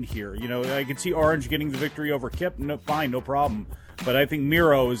the end here. I can see Orange getting the victory over Kip. No, fine, no problem. But I think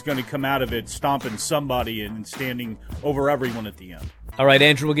Miro is going to come out of it stomping somebody and standing over everyone at the end. All right,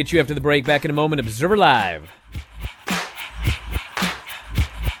 Andrew, we'll get you after the break. Back in a moment. Observer Live.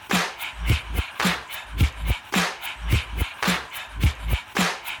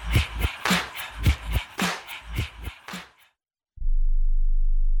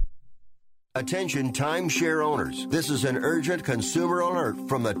 Attention timeshare owners. This is an urgent consumer alert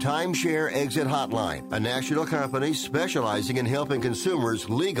from the Timeshare Exit Hotline, a national company specializing in helping consumers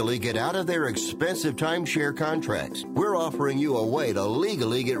legally get out of their expensive timeshare contracts. We're offering you a way to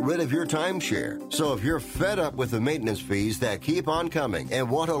legally get rid of your timeshare. So if you're fed up with the maintenance fees that keep on coming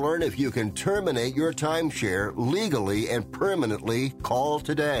and want to learn if you can terminate your timeshare legally and permanently, call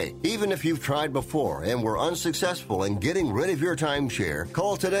today. Even if you've tried before and were unsuccessful in getting rid of your timeshare,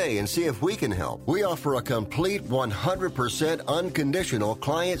 call today and see if we can help. We offer a complete 100% unconditional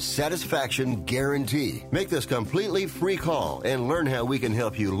client satisfaction guarantee. Make this completely free call and learn how we can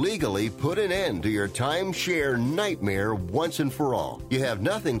help you legally put an end to your timeshare nightmare once and for all. You have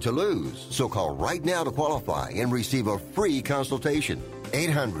nothing to lose, so call right now to qualify and receive a free consultation.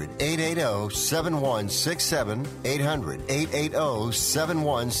 800-880-7167.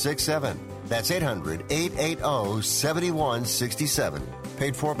 800-880-7167. That's 800-880-7167.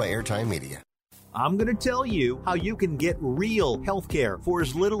 Paid for by Airtime Media. I'm going to tell you how you can get real health care for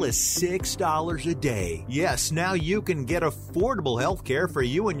as little as $6 a day. Yes, now you can get affordable health care for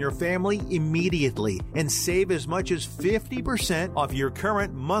you and your family immediately and save as much as 50% off your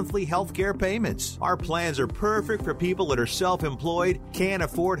current monthly health care payments. Our plans are perfect for people that are self-employed, can't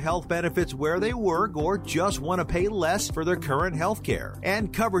afford health benefits where they work, or just want to pay less for their current health care.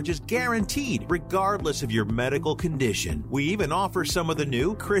 And coverage is guaranteed regardless of your medical condition. We even offer some of the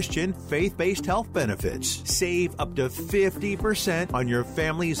new Christian faith-based health benefits. Save up to 50% on your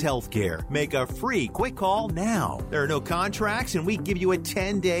family's health care. Make a free quick call now. There are no contracts, and we give you a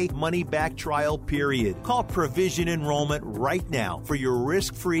 10-day money-back trial period. Call Provision Enrollment right now for your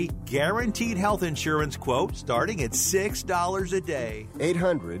risk-free, guaranteed health insurance quote starting at $6 a day.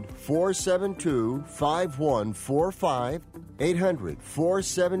 800-472-5145.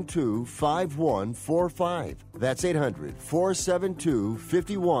 800-472-5145. That's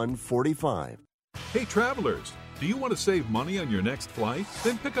 800-472-5145. Hey, travelers, do you want to save money on your next flight?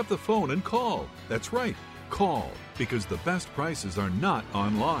 Then pick up the phone and call. That's right, call, because the best prices are not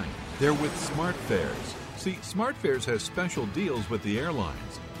online. They're with SmartFares. See, SmartFares has special deals with the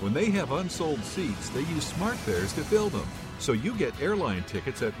airlines. When they have unsold seats, they use SmartFares to fill them. So you get airline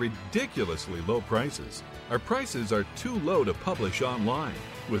tickets at ridiculously low prices. Our prices are too low to publish online.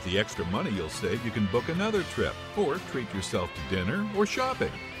 With the extra money you'll save, you can book another trip or treat yourself to dinner or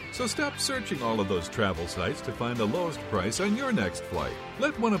shopping. So stop searching all of those travel sites to find the lowest price on your next flight.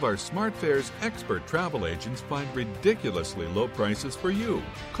 Let one of our SmartFares expert travel agents find ridiculously low prices for you.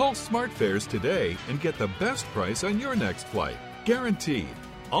 Call SmartFares today and get the best price on your next flight. Guaranteed.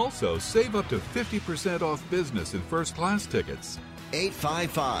 Also, save up to 50% off business and first class tickets.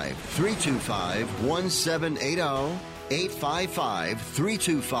 855-325-1780.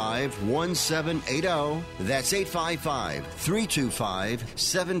 855-325-1780. That's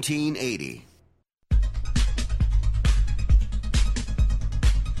 855-325-1780.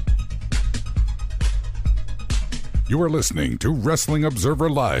 You are listening to Wrestling Observer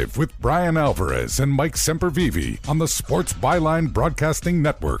Live with Bryan Alvarez and Mike Sempervive on the Sports Byline Broadcasting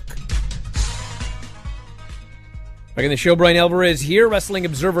Network. Back in the show, Bryan Alvarez here, Wrestling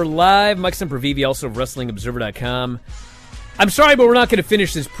Observer Live. Mike Sempervive, also of WrestlingObserver.com. I'm sorry, but we're not going to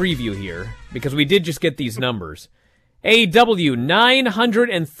finish this preview here because we did just get these numbers. AEW,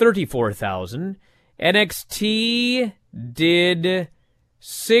 934,000. NXT did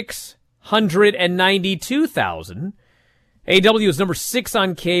 692,000. AEW was number 6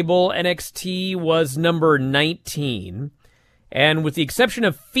 on cable. NXT was number 19. And with the exception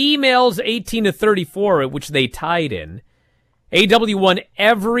of females 18 to 34, which they tied in, AEW won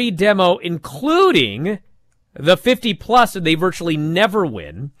every demo, including the 50-plus that they virtually never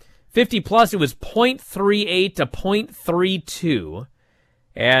win. 50-plus, it was 0.38 to 0.32.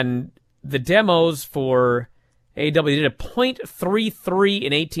 And the demos for AEW did a 0.33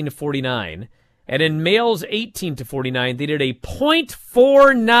 in 18 to 49. And in males 18 to 49, they did a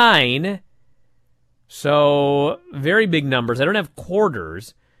 0.49. So, very big numbers. I don't have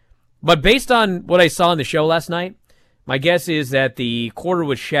quarters, but based on what I saw on the show last night, my guess is that the quarter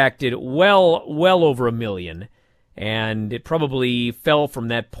with Shaq did well over $1 million, and it probably fell from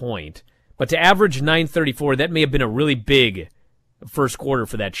that point. But to average 934, that may have been a really big first quarter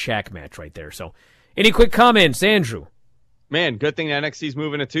for that Shaq match right there. So, any quick comments, Andrew? Man, good thing NXT's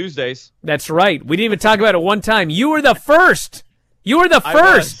moving to Tuesdays. That's right. We didn't even talk about it one time. You were the first. You were the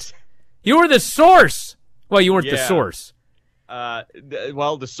first. You were the source. Well, you weren't the source.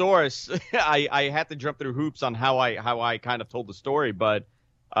 Well, the source. I had to jump through hoops on how I kind of told the story, but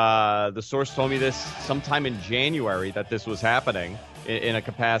the source told me this sometime in January that this was happening in a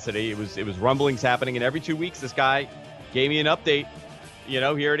capacity. It was rumblings happening, and every 2 weeks this guy gave me an update.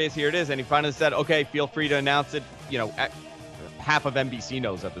 here it is. And he finally said, okay, feel free to announce it. Half of NBC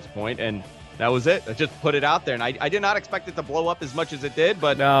knows at this point, and that was it. I just put it out there, and I did not expect it to blow up as much as it did,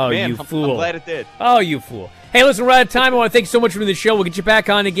 but man, I'm glad it did. Oh, you fool. Hey, listen, we're out of time. I want to thank you so much for doing the show. We'll get you back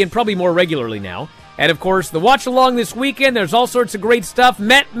on again, probably more regularly now. And, of course, the watch-along this weekend. There's all sorts of great stuff.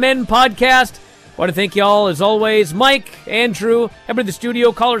 Met Men podcast. I want to thank you all, as always. Mike, Andrew, everybody in the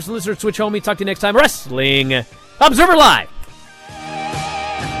studio, callers and listeners, switch home. Talk to you next time. Wrestling Observer Live.